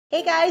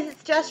Hey guys,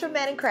 it's Jess from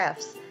Madden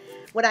Crafts.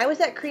 When I was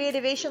at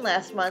Creativation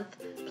last month,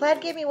 Plaid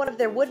gave me one of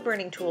their wood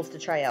burning tools to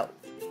try out.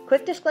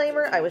 Quick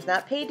disclaimer, I was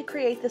not paid to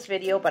create this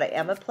video, but I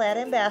am a Plaid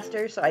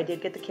ambassador, so I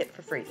did get the kit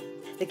for free.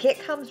 The kit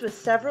comes with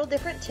several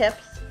different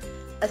tips,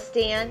 a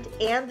stand,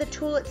 and the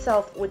tool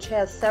itself, which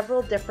has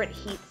several different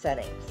heat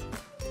settings.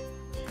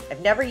 I've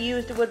never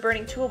used a wood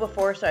burning tool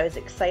before, so I was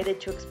excited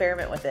to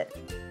experiment with it.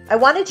 I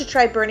wanted to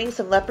try burning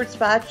some leopard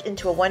spots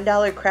into a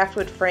 $1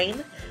 craftwood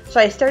frame, so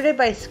I started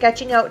by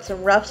sketching out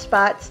some rough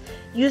spots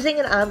using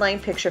an online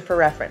picture for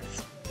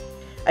reference.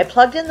 I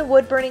plugged in the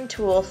wood burning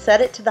tool,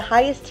 set it to the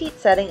highest heat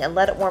setting, and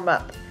let it warm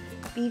up.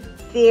 Be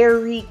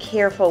very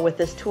careful with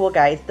this tool,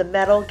 guys. The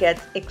metal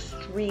gets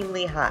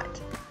extremely hot.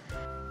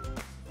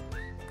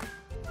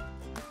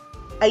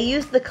 I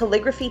used the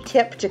calligraphy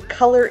tip to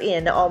color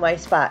in all my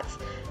spots.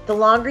 The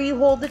longer you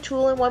hold the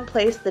tool in one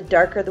place, the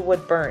darker the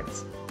wood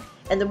burns.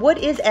 And the wood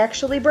is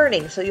actually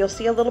burning, so you'll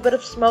see a little bit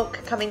of smoke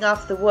coming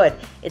off the wood.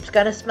 It's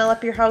going to smell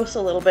up your house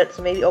a little bit,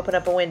 so maybe open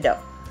up a window.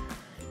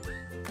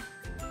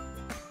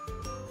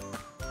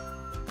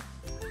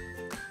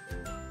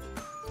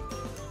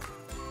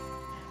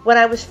 When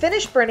I was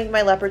finished burning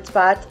my leopard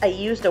spots, I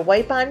used a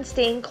wipe-on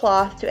stained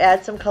cloth to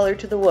add some color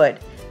to the wood.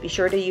 Be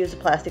sure to use a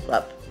plastic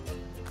glove.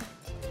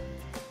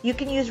 You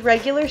can use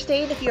regular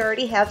stain if you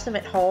already have some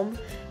at home,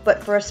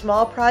 but for a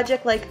small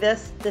project like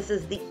this, this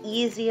is the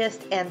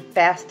easiest and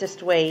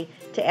fastest way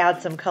to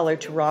add some color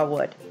to raw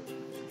wood.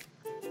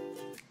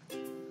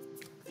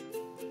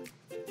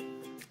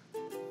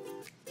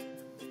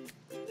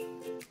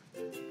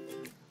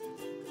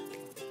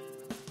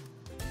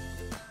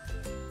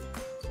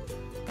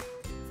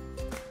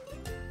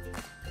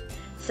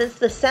 Since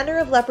the center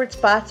of leopard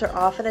spots are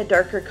often a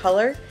darker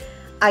color,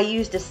 I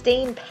used a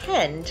stain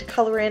pen to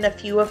color in a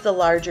few of the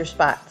larger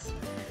spots.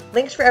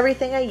 Links for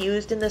everything I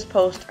used in this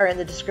post are in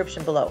the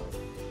description below.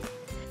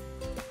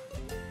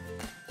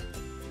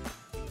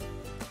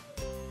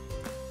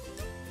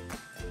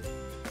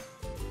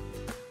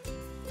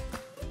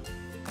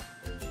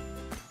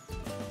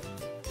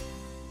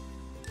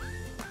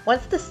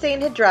 Once the stain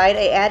had dried,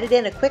 I added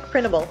in a quick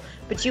printable,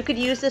 but you could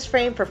use this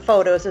frame for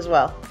photos as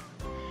well.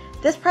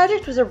 This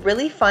project was a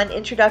really fun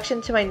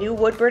introduction to my new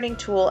wood burning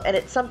tool, and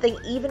it's something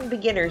even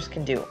beginners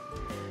can do.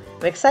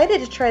 I'm excited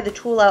to try the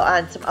tool out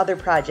on some other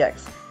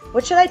projects.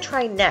 What should I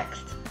try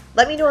next?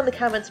 Let me know in the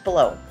comments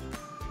below.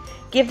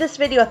 Give this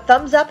video a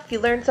thumbs up if you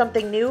learned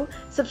something new,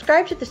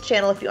 subscribe to this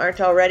channel if you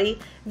aren't already,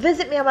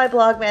 visit me on my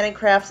blog Madden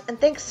Crafts, and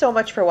thanks so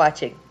much for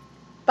watching.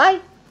 Bye!